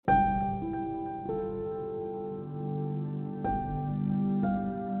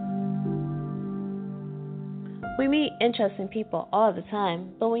We meet interesting people all the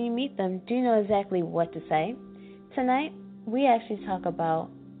time, but when you meet them, do you know exactly what to say? Tonight, we actually talk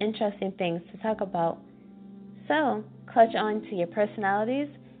about interesting things to talk about. So, clutch on to your personalities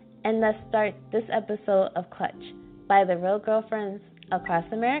and let's start this episode of Clutch by the Real Girlfriends across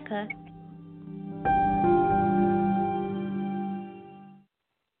America.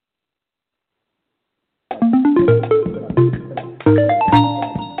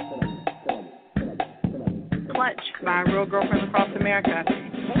 Clutch by Real Girlfriends Across America.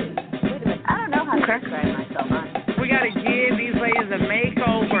 Hey, wait a minute. I don't know how to describe myself, huh? We got to give these ladies a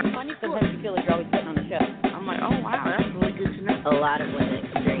makeover. Funny, sometimes you feel like you're always getting on the show. I'm like, oh, wow, that's really good to know. A lot of women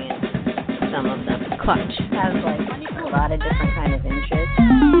experience some of them. Clutch has, like, a lot of different kind of interests.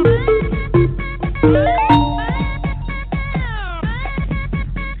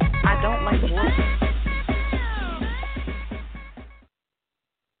 I don't like work.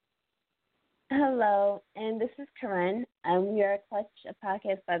 Hello, and this is Karen. We are Clutch, a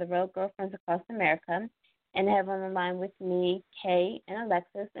podcast by the Real Girlfriends Across America, and I have on the line with me Kay and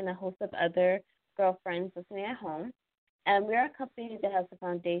Alexis and a host of other girlfriends listening at home. And we are a company that has a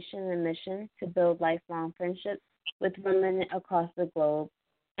foundation and mission to build lifelong friendships with women across the globe.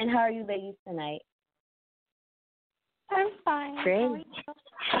 And how are you ladies tonight? I'm fine. Great.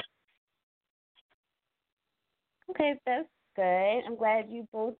 Okay, that's good. I'm glad you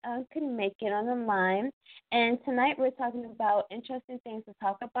both could make it on the line. And tonight we're talking about interesting things to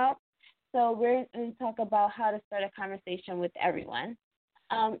talk about. So we're going to talk about how to start a conversation with everyone.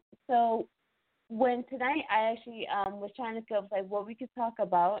 So when tonight I actually was trying to feel like what we could talk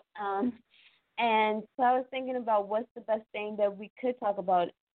about. And so I was thinking about what's the best thing that we could talk about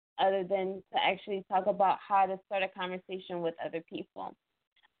other than to actually talk about how to start a conversation with other people.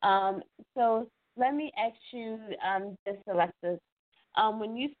 So let me ask you this, Alexis.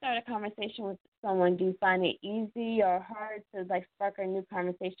 When you start a conversation with someone, do you find it easy or hard to like spark a new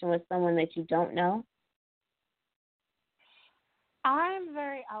conversation with someone that you don't know? I'm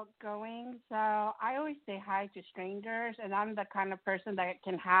very outgoing, so I always say hi to strangers, and I'm the kind of person that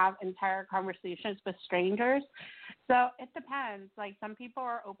can have entire conversations with strangers. So it depends. Like, some people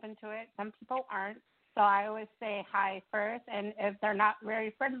are open to it, some people aren't. So I always say hi first, and if they're not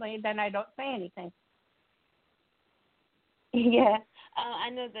very friendly, then I don't say anything. Yeah, I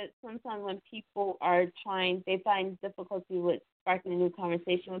know that sometimes when people are trying, they find difficulty with sparking a new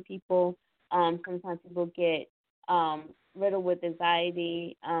conversation with people. Sometimes people get riddled with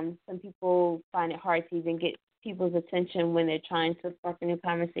anxiety. Some people find it hard to even get people's attention when they're trying to spark a new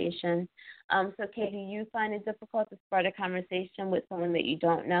conversation. So, Katie, do you find it difficult to start a conversation with someone that you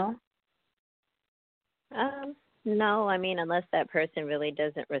don't know? No, I mean, unless that person really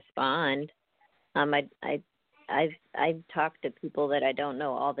doesn't respond. I talk to people that I don't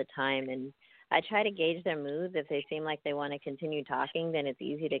know all the time, and I try to gauge their moods. If they seem like they want to continue talking, then it's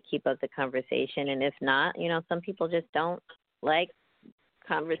easy to keep up the conversation. And if not, some people just don't like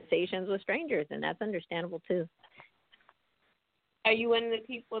conversations with strangers, and that's understandable too. Are you one of the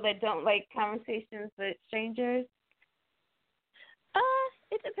people that don't like conversations with strangers?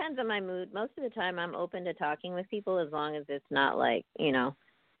 It depends on my mood. Most of the time, I'm open to talking with people as long as it's not like,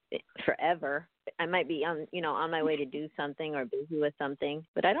 forever. I might be on my way to do something or busy with something,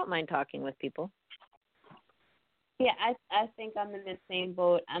 but I don't mind talking with people. Yeah, I think I'm in the same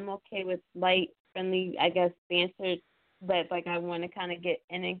boat. I'm okay with light, friendly, I guess, banter, but like I want to kind of get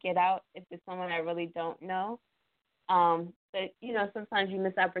in and get out if it's someone I really don't know. But sometimes you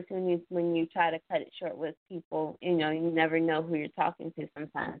miss opportunities when you try to cut it short with people. You never know who you're talking to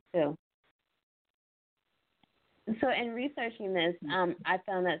sometimes too. So in researching this, I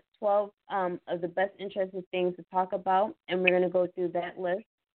found that 12 of the best interesting things to talk about, and we're going to go through that list.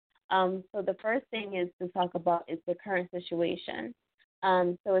 So the first thing is to talk about is the current situation.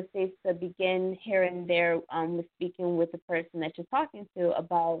 So it's safe to begin here and there with speaking with the person that you're talking to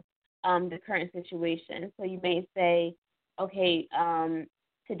about the current situation. So you may say, okay,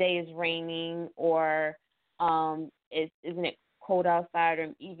 today is raining, or isn't it cold outside, or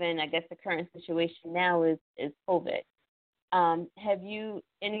even I guess the current situation now is COVID. Have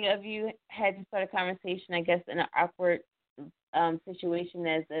any of you had to start a conversation, I guess, in an awkward situation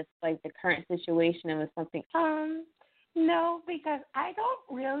as if like the current situation and was something? No, because I don't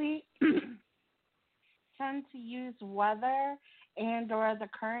really tend to use weather and or the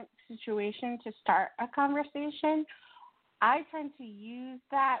current situation to start a conversation. I tend to use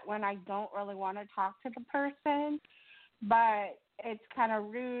that when I don't really want to talk to the person, but it's kind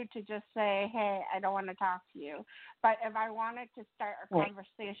of rude to just say, hey, I don't want to talk to you. But if I wanted to start a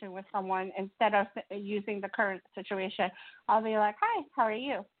conversation with someone, instead of using the current situation, I'll be like, hi, how are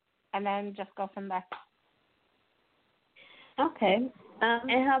you? And then just go from there. Okay. Um,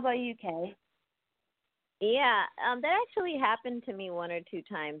 And how about you, Kay? yeah, that actually happened to me one or two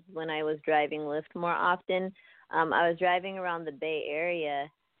times when I was driving Lyft more often. I was driving around the Bay Area,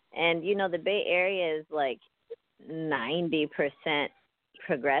 and the Bay Area is like 90%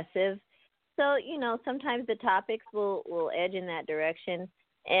 progressive. So, sometimes the topics will edge in that direction.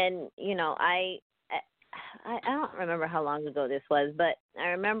 And, I don't remember how long ago this was, but I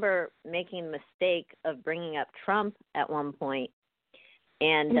remember making the mistake of bringing up Trump at one point,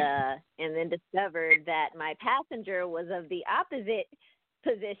 and then discovered that my passenger was of the opposite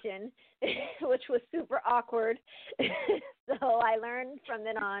position, which was super awkward. So I learned from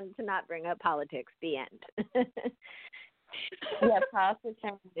then on to not bring up politics. The end. Yeah, politics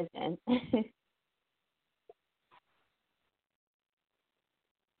and religion.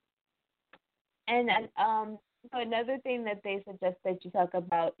 And so another thing that they suggest that you talk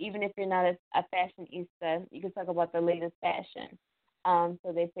about, even if you're not a fashionista, you can talk about the latest fashion.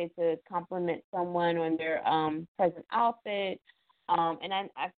 So they say to compliment someone on their present outfit. And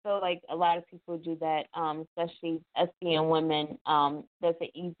I feel like a lot of people do that, especially us being women. That's an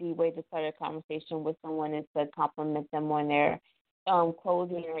easy way to start a conversation with someone is to compliment them on their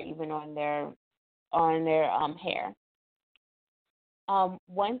clothing or even on their hair.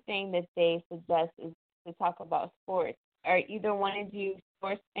 One thing that they suggest is to talk about sports. Are either one of you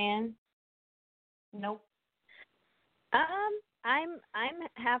sports fans? Nope. I'm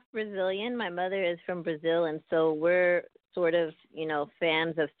half Brazilian. My mother is from Brazil, and so we're sort of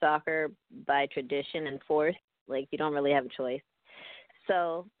fans of soccer by tradition and force. Like you don't really have a choice.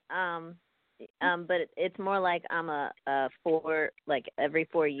 So but it's more like I'm a like every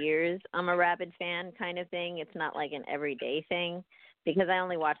 4 years I'm a rabid fan kind of thing. It's not like an everyday thing because I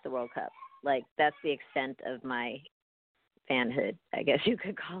only watch the World Cup. Like that's the extent of my fanhood, I guess you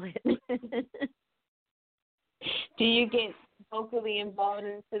could call it. Do you get vocally involved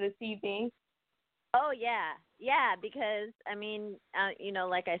into the TV? Oh yeah, because I mean,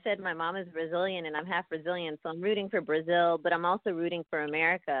 like I said, my mom is Brazilian and I'm half Brazilian, so I'm rooting for Brazil, but I'm also rooting for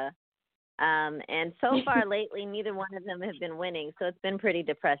America. And so far lately, neither one of them have been winning, so it's been pretty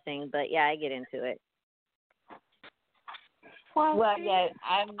depressing. But yeah, I get into it. Well, yeah,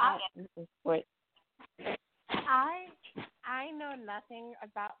 I'm not into sports. I know nothing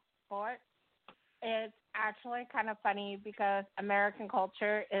about sports. It's actually kind of funny because American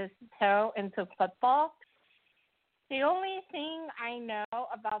culture is so into football. The only thing I know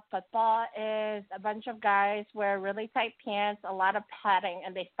about football is a bunch of guys wear really tight pants, a lot of padding,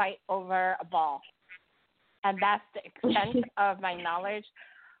 and they fight over a ball. And that's the extent of my knowledge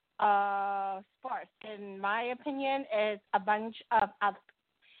of sports. In my opinion, it's a bunch of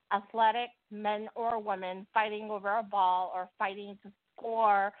athletic men or women fighting over a ball or fighting to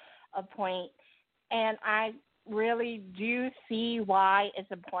score a point. And I really do see why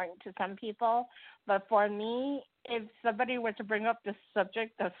it's important to some people. But for me, if somebody were to bring up this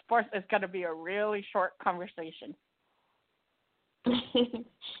subject of sports, it's going to be a really short conversation.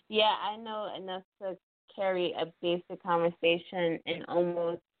 Yeah, I know enough to carry a basic conversation in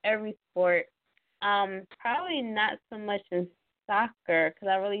almost every sport. Probably not so much in soccer because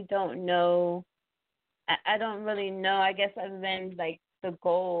I really don't know. I don't really know. I guess other than like the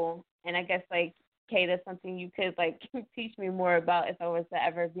goal, and I guess like Kate, that's something you could like teach me more about if I was to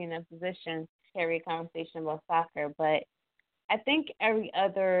ever be in a position to carry a conversation about soccer. But I think every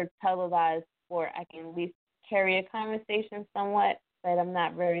other televised sport I can at least carry a conversation somewhat, but I'm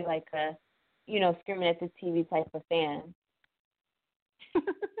not very like a, screaming at the TV type of fan.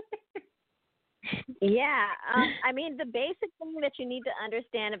 Yeah, I mean, the basic thing that you need to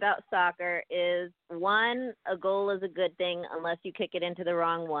understand about soccer is one, a goal is a good thing unless you kick it into the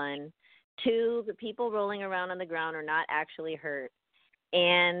wrong one. Two, the people rolling around on the ground are not actually hurt.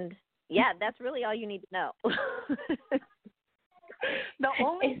 And yeah, that's really all you need to know. The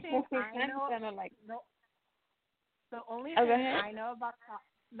only thing I know, the only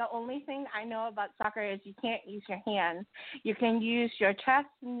thing I know about soccer is you can't use your hands. You can use your chest,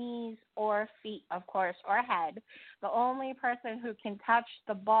 knees, or feet, of course, or head. The only person who can touch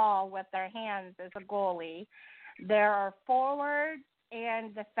the ball with their hands is a goalie. There are forwards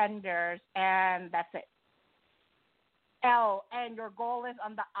and defenders, and that's it. Oh, and your goal is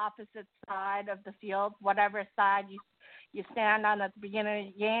on the opposite side of the field, whatever side you stand on at the beginning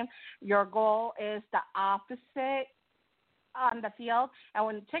of the game. Your goal is the opposite on the field, and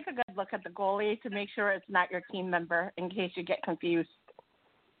when take a good look at the goalie to make sure it's not your team member in case you get confused.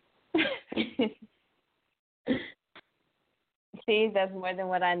 See, that's more than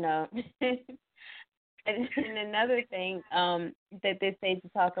what I know. And another thing that they say to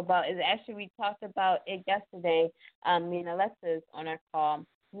talk about is actually we talked about it yesterday, me and Alexis on our call,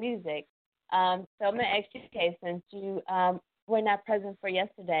 music. So I'm going to ask you, Kay, since you were not present for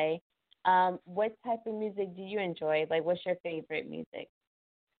yesterday, what type of music do you enjoy? Like, what's your favorite music?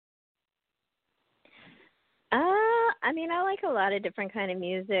 I mean, I like a lot of different kind of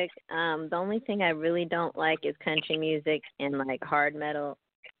music. The only thing I really don't like is country music and like hard metal.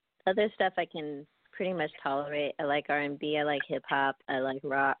 Other stuff I can pretty much tolerate. I like R&B, I like hip hop, I like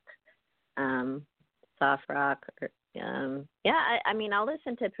rock, soft rock. I mean, I'll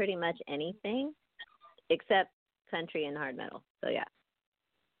listen to pretty much anything except country and hard metal. So yeah.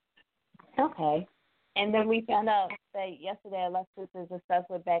 Okay. And then we found out that yesterday Alexis is obsessed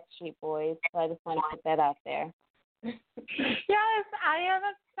with Backstreet Boys, so I just want to put that out there. Yes, I am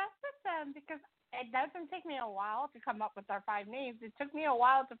obsessed with them because it doesn't take me a while to come up with our 5 names. It took me a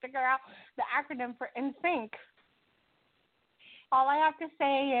while to figure out the acronym for NSYNC. All I have to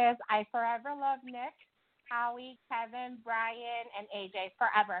say is I forever love Nick, Howie, Kevin, Brian, and AJ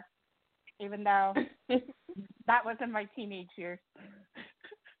forever, even though that was in my teenage years.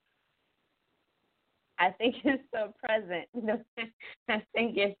 I think it's so present. I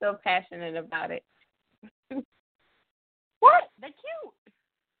think you're so passionate about it. What? They're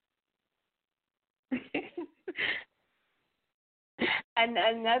cute. And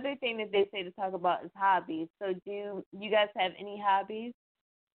another thing that they say to talk about is hobbies. So do you guys have any hobbies?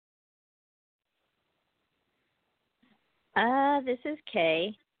 This is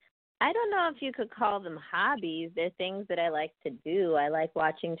Kay. I don't know if you could call them hobbies. They're things that I like to do. I like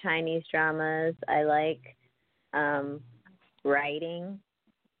watching Chinese dramas. I like writing.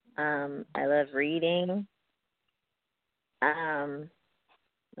 I love reading.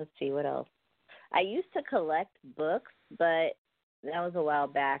 Let's see, what else? I used to collect books, but that was a while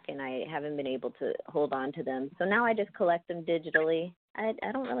back, and I haven't been able to hold on to them. So now I just collect them digitally. I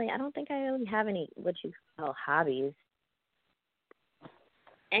don't think I really have any what you call hobbies.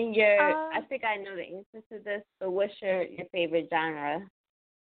 And I think I know the answer to this, but what's your favorite genre?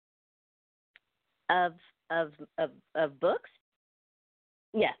 Of books?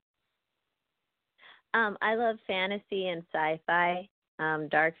 Yes. I love fantasy and sci-fi,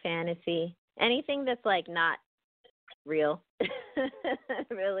 dark fantasy, anything that's like not real.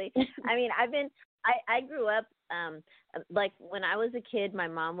 Really. I mean, I grew up like when I was a kid, my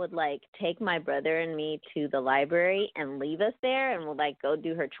mom would like take my brother and me to the library and leave us there and would like go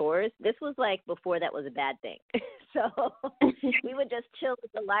do her chores. This was like before that was a bad thing. So we would just chill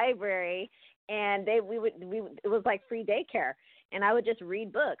at the library and it was like free daycare. And I would just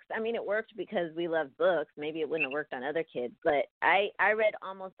read books. I mean, it worked because we loved books. Maybe it wouldn't have worked on other kids. But I read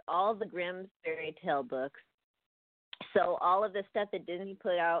almost all the Grimm's fairy tale books. So all of the stuff that Disney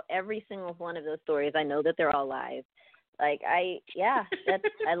put out, every single one of those stories, I know that they're all lies. Like, I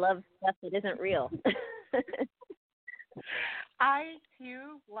love stuff that isn't real. I,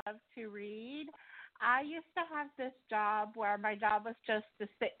 too, love to read. I used to have this job where my job was just to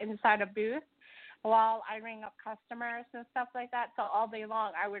sit inside a booth while I rang up customers and stuff like that. So all day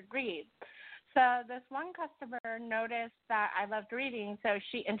long I would read. So this one customer noticed that I loved reading, so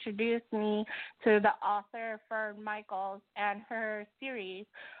she introduced me to the author Fern Michaels and her series,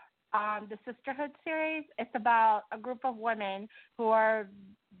 the Sisterhood series. It's about a group of women who are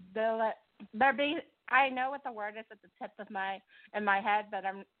I know what the word is at the tip of my head, but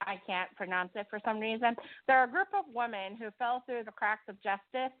I can't pronounce it for some reason. They're a group of women who fell through the cracks of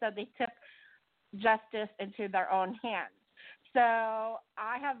justice, so they took justice into their own hands. So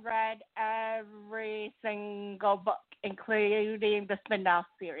I have read every single book, including the spin-off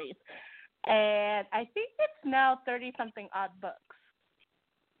series. And I think it's now 30-something odd books.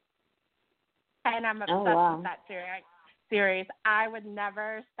 And I'm obsessed with that series. I would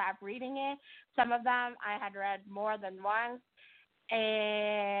never stop reading it. Some of them I had read more than once.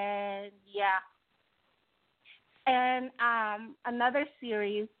 And, yeah. And another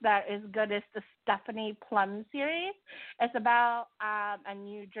series that is good is the Stephanie Plum series. It's about a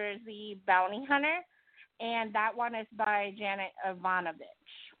New Jersey bounty hunter, and that one is by Janet Ivanovich.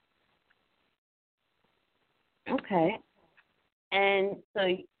 Okay. And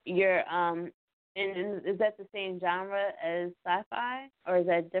so you're and is that the same genre as sci-fi, or is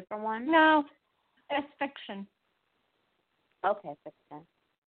that a different one? No, it's fiction. Okay, fiction.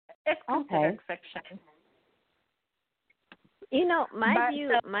 It's considered fiction. You know, my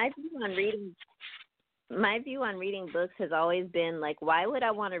view on reading. my view on reading books has always been like, why would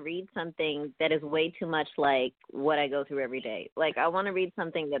I want to read something that is way too much like what I go through every day? Like, I want to read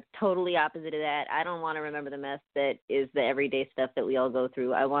something that's totally opposite of that. I don't want to remember the mess that is the everyday stuff that we all go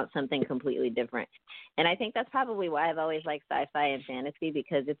through. I want something completely different. And I think that's probably why I've always liked sci-fi and fantasy,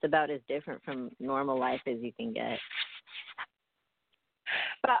 because it's about as different from normal life as you can get.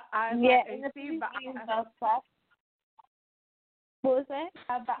 But and the thing about stuff. What was that?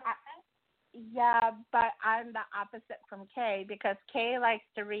 But I'm the opposite from Kay, because Kay likes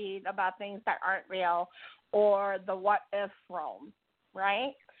to read about things that aren't real or the what if realm,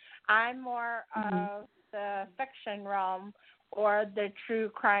 right? I'm more of the fiction realm or the true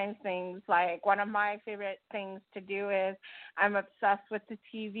crime things. Like, one of my favorite things to do is I'm obsessed with the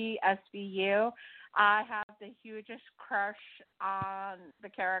TV SVU. I have the hugest crush on the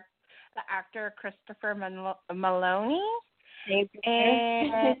actor Christopher Maloney.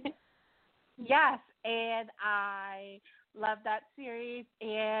 And yes, and I love that series,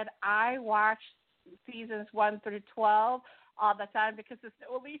 and I watch seasons 1 through 12 all the time because it's the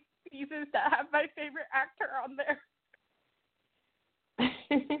only seasons that have my favorite actor on there.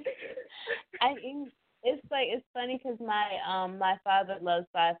 I think it's funny because my father loves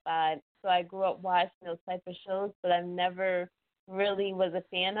sci-fi, so I grew up watching those type of shows, but I never really was a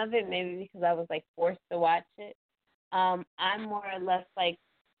fan of it. Maybe because I was like forced to watch it. I'm more or less like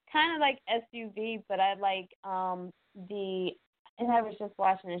kind of like SUV, but I like and I was just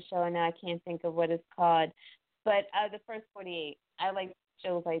watching a show and now I can't think of what it's called, but the First 48. I like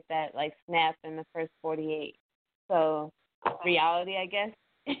shows like that, like Snap and the First 48. So reality, I guess,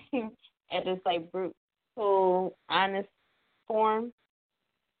 at this like brutal, honest form.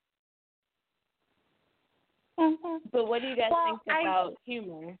 Mm-hmm. But what do you guys think about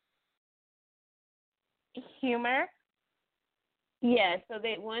humor? Humor? Yeah, so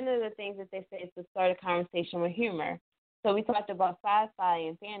one of the things that they say is to start a conversation with humor. So we talked about sci-fi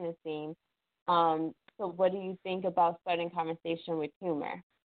and fantasy. So what do you think about starting a conversation with humor?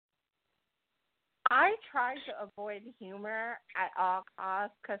 I try to avoid humor at all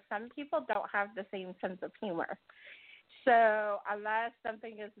costs because some people don't have the same sense of humor. So unless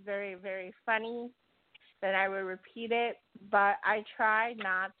something is very, very funny, then I would repeat it. But I try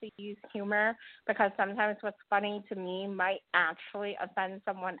not to use humor because sometimes what's funny to me might actually offend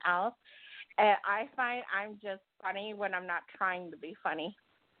someone else. And I find I'm just funny when I'm not trying to be funny.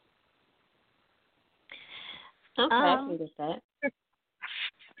 Okay, I can get that.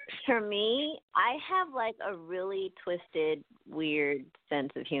 For me, I have like a really twisted, weird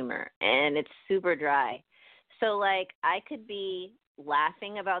sense of humor, and it's super dry. So like I could be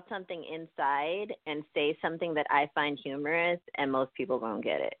laughing about something inside and say something that I find humorous, and most people won't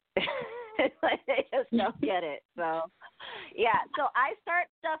get it. Like, they just don't get it. So, yeah. So I start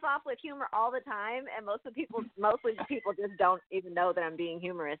stuff off with humor all the time, and mostly people just don't even know that I'm being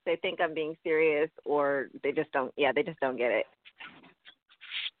humorous. They think I'm being serious, or they just don't. Yeah, they just don't get it.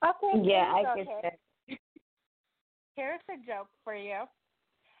 Okay. Yeah, I get that. Here's a joke for you.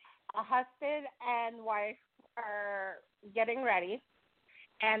 A husband and wife are getting ready,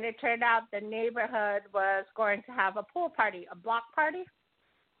 and it turned out the neighborhood was going to have a pool party, a block party.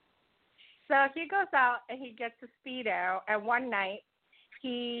 So he goes out and he gets a Speedo, and one night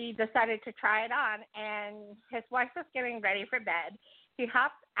he decided to try it on, and his wife was getting ready for bed. He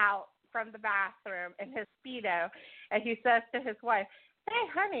hops out from the bathroom in his Speedo, and he says to his wife, "Hey,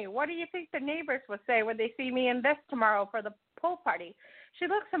 honey, what do you think the neighbors will say when they see me in this tomorrow for the pool party?" She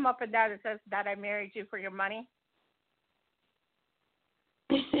looks him up and down and says, "That I married you for your money."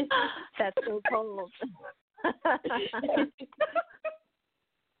 That's so cold.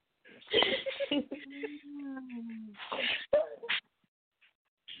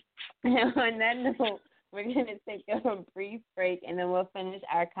 On that note, we're going to take a brief break, and then we'll finish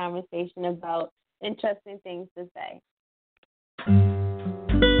our conversation about interesting things to say.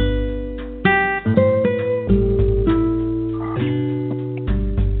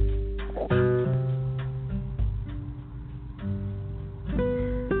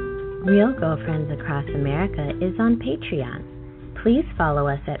 Real Girlfriends Across America is on Patreon. Please follow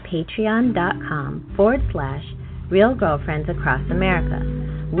us at patreon.com/Real Girlfriends Across America.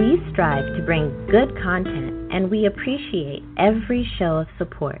 We strive to bring good content, and we appreciate every show of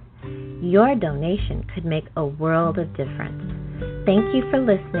support. Your donation could make a world of difference. Thank you for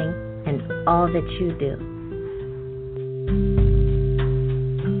listening and all that you do.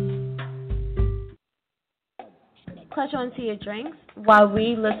 Clutch onto your drinks while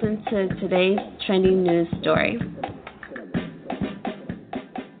we listen to today's trending news story.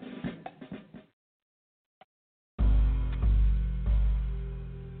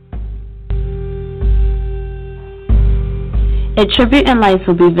 A tribute and lights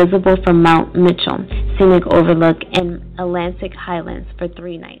will be visible from Mount Mitchell, Scenic Overlook, and Atlantic Highlands for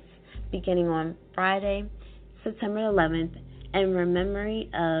 3 nights, beginning on Friday, September 11th, in memory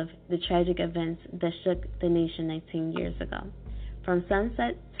of the tragic events that shook the nation 19 years ago, from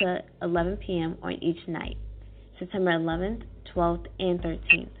sunset to 11 p.m. on each night, September 11th, 12th, and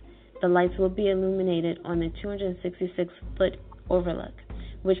 13th. The lights will be illuminated on the 266-foot overlook,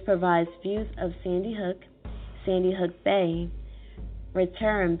 which provides views of Sandy Hook Bay,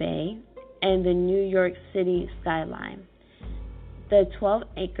 Return Bay, and the New York City skyline. The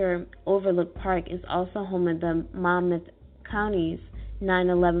 12-acre Overlook Park is also home of the Monmouth County's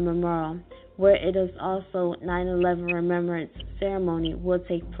 9/11 Memorial, where it is also 9/11 Remembrance Ceremony will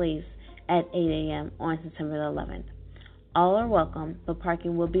take place at 8 a.m. on September 11th. All are welcome, but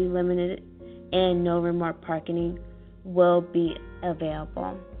parking will be limited and no remote parking will be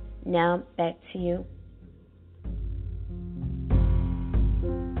available. Now, back to you.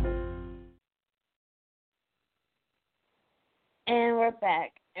 And we're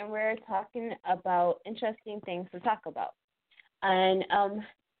back, and we're talking about interesting things to talk about. And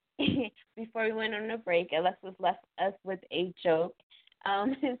before we went on a break, Alexis left us with a joke.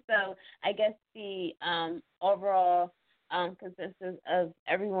 So I guess the overall consensus of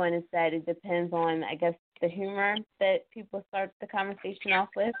everyone is that it depends on, I guess, the humor that people start the conversation off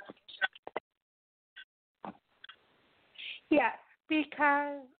with. Yes,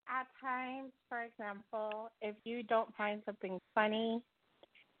 because at times, for example, if you don't find something funny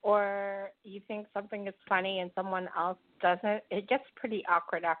or you think something is funny and someone else doesn't, it gets pretty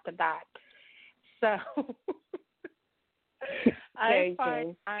awkward after that. So I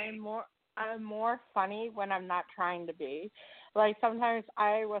find I'm more funny when I'm not trying to be. Like sometimes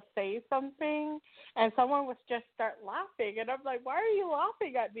I will say something and someone will just start laughing and I'm like, why are you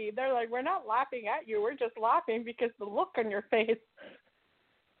laughing at me? They're like, we're not laughing at you. We're just laughing because the look on your face.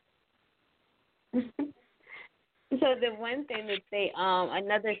 So the one thing that they,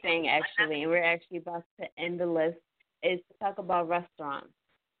 another thing actually, and we're actually about to end the list, is to talk about restaurants.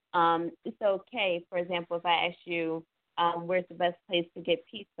 So Kay, for example, if I ask you, where's the best place to get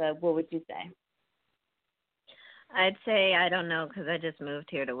pizza, what would you say? I'd say I don't know because I just moved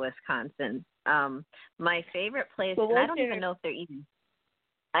here to Wisconsin. My favorite place, and I don't even know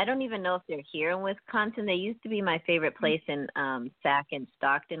if they're here in Wisconsin. They used to be my favorite place in Sac and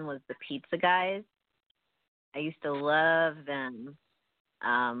Stockton was the Pizza Guys. I used to love them.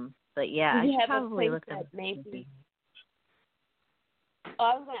 But yeah, I should probably look them up. Maybe. Oh,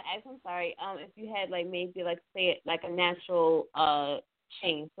 I was gonna ask. I'm sorry. If you had maybe say like a natural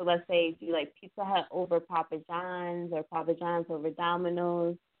chain. So let's say do you like Pizza Hut over Papa John's or Papa John's over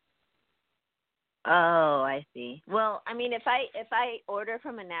Domino's? Oh, I see. Well, I mean, if I order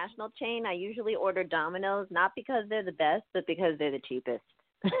from a national chain, I usually order Domino's, not because they're the best, but because they're the cheapest.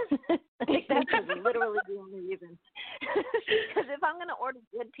 I think that's literally the only reason. Because if I'm gonna order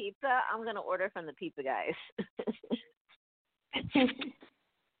good pizza, I'm gonna order from the Pizza Guys.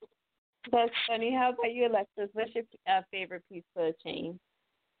 That's funny. How about you, Alexis? What's your favorite pizza chain?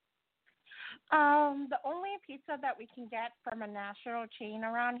 The only pizza that we can get from a national chain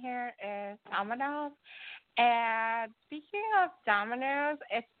around here is Domino's. And speaking of Domino's,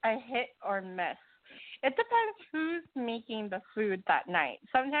 it's a hit or miss. It depends who's making the food that night.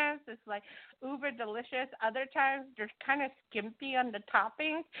 Sometimes it's uber delicious. Other times they're kind of skimpy on the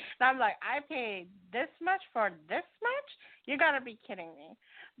toppings. And I'm like, I paid this much for this much? You got to be kidding me.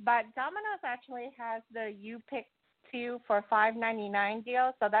 But Domino's actually has the You Pick 2 for $5.99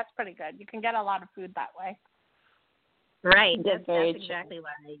 deal, so that's pretty good. You can get a lot of food that way. Right. That's exactly why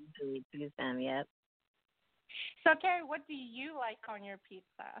I usually use them, yep. So, Carrie, what do you like on your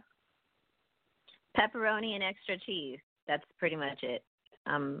pizza? Pepperoni and extra cheese. That's pretty much it.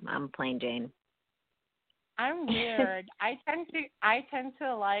 I'm plain Jane. I'm weird. I tend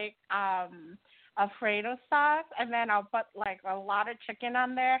to like Alfredo sauce, and then I'll put a lot of chicken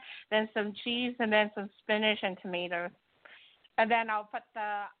on there, then some cheese, and then some spinach and tomatoes, and then I'll put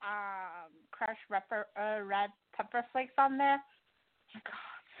the crushed red pepper flakes on there. Oh my God,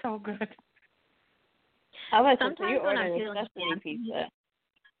 so good. How about sometimes you when I'm ordering feeling a sesame pizza?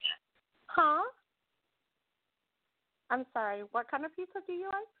 Huh? I'm sorry. What kind of pizza do you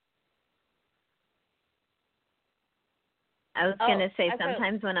like? I was gonna say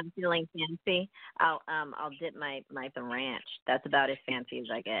sometimes when I'm feeling fancy, I'll dip my ranch. That's about as fancy as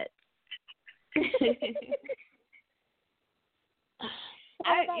I get.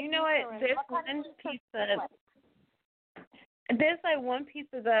 You know what? There's one pizza. There's one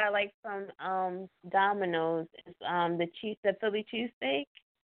pizza that I like from Domino's. It's the Philly cheesesteak.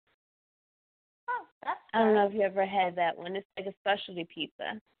 Oh, that's I don't know if you ever had that one. It's like a specialty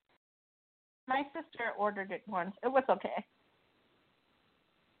pizza. My sister ordered it once. It was okay.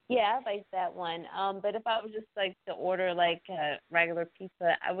 Yeah, I like that one. But if I was just like to order like a regular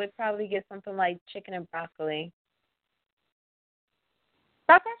pizza, I would probably get something like chicken and broccoli.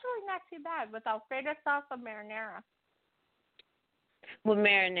 That's actually not too bad with Alfredo sauce or marinara. With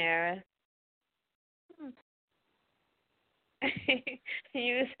marinara.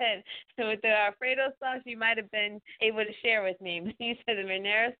 You said so with the Alfredo sauce, you might have been able to share with me, but you said the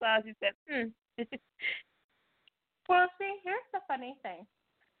marinara sauce. You said, Well, see, here's the funny thing.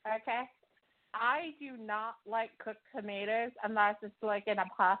 Okay, I do not like cooked tomatoes unless it's like in a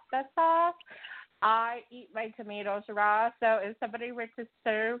pasta sauce. I eat my tomatoes raw, so if somebody were to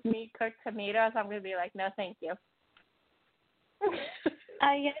serve me cooked tomatoes, I'm gonna be like, no, thank you.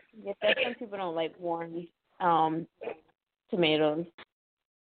 I get that. Some people don't like warm tomatoes.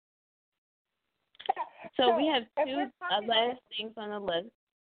 So we have two last things on the list,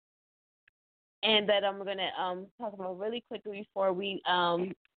 and that I'm gonna talk about really quickly before we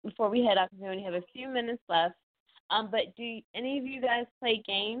head out, because we only have a few minutes left. But do any of you guys play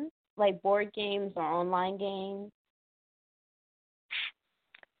games, like board games or online games?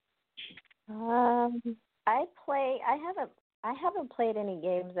 I haven't played any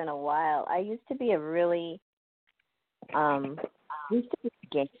games in a while. I used to be a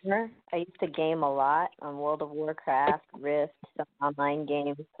gamer. I used to game a lot on World of Warcraft, Rift, some online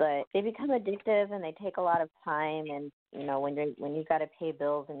games, but they become addictive and they take a lot of time. And you know, when you've got to pay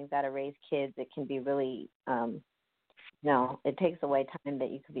bills and you've got to raise kids, it can be really, it takes away time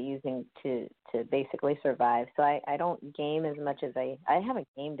that you could be using to basically survive. So I don't game as much as I haven't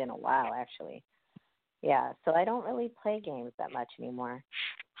gamed in a while actually. Yeah, so I don't really play games that much anymore.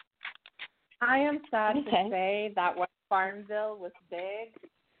 I am sad to say that when Farmville was big,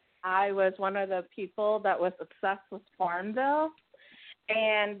 I was one of the people that was obsessed with Farmville.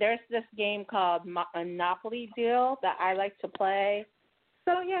 And there's this game called Monopoly Deal that I like to play.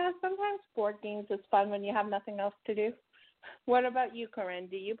 So, yeah, sometimes board games is fun when you have nothing else to do. What about you, Corinne?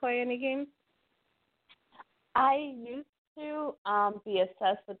 Do you play any games? I used to be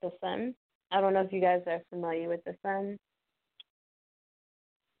obsessed with The Sims. I don't know if you guys are familiar with The Sims.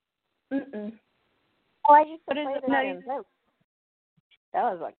 Mm-mm. Oh, I used to play The Sims. That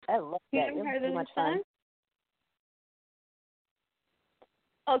was like, I loved you that. haven't It heard was of too much The fun. Sims?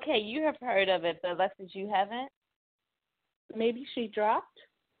 Okay, you have heard of it, but Alexis, you haven't? Maybe she dropped?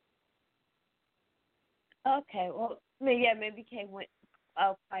 Okay, well, maybe Kay went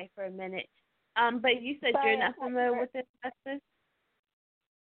quiet for a minute. But you said you're not familiar with it, Alexis?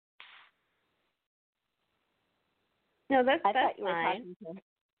 No, that's fine.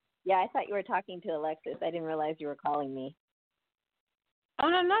 I thought you were talking to Alexis. I didn't realize you were calling me. Oh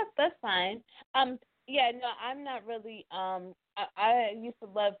no, that's fine. I'm not really. I used to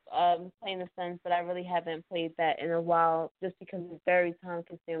love playing The Sims, but I really haven't played that in a while, just because it's very time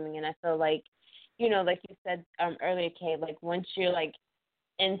consuming, and I feel like, like you said earlier, Kay, like once you're like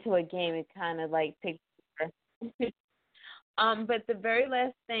into a game, it kind of like takes over. But the very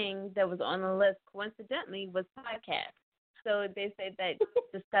last thing that was on the list, coincidentally, was podcasts. So they say that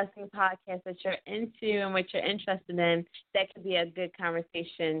discussing podcasts that you're into and what you're interested in, that could be a good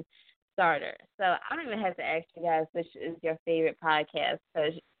conversation starter. So I don't even have to ask you guys which is your favorite podcast,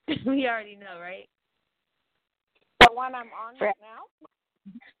 because we already know, right? The one I'm on right now?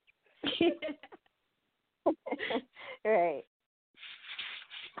 Right.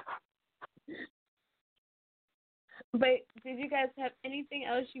 But did you guys have anything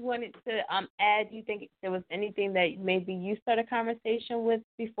else you wanted to add? Do you think there was anything that maybe you start a conversation with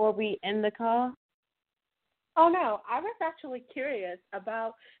before we end the call? Oh, no. I was actually curious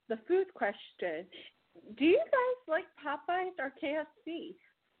about the food question. Do you guys like Popeyes or KFC?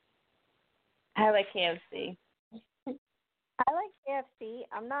 I like KFC. I like KFC.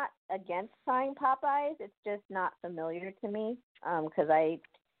 I'm not against trying Popeyes. It's just not familiar to me because I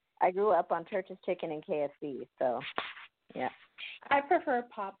grew up on Church's Chicken and KFC, so, yeah. I prefer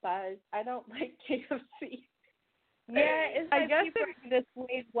Popeyes. I don't like KFC. Yeah, it's like people are this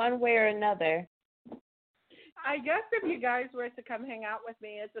way one way or another. I guess if you guys were to come hang out with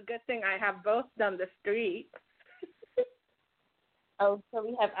me, it's a good thing I have both down the street. Oh, so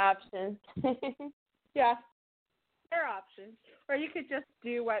we have options. Yeah, there are options. Or you could just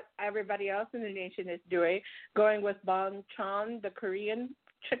do what everybody else in the nation is doing, going with Bonchon, the Korean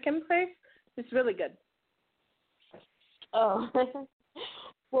chicken place. It's really good. Oh,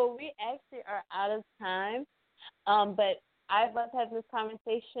 well, we actually are out of time, but I love having this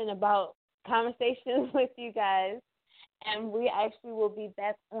conversation about conversations with you guys, And we actually will be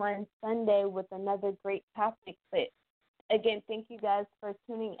back on Sunday with another great topic. But again, thank you guys for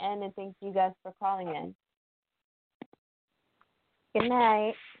tuning in, and thank you guys for calling in. Good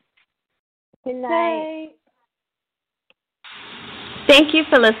night. Good night. Thank you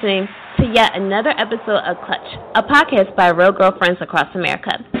for listening to yet another episode of Clutch, a podcast by Real Girlfriends across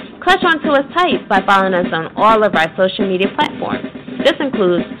America. Clutch onto us tight by following us on all of our social media platforms. This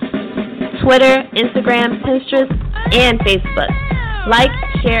includes Twitter, Instagram, Pinterest, and Facebook. Like,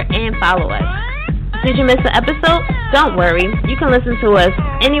 share, and follow us. Did you miss an episode? Don't worry. You can listen to us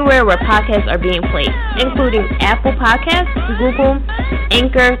anywhere where podcasts are being played, including Apple Podcasts, Google,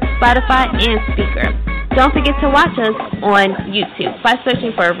 Anchor, Spotify, and Speaker. Don't forget to watch us on YouTube by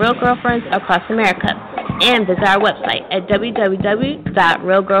searching for Real Girlfriends Across America, and visit our website at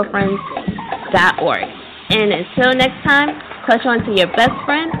www.realgirlfriends.org. And until next time, clutch on to your best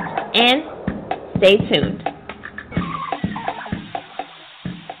friend and stay tuned.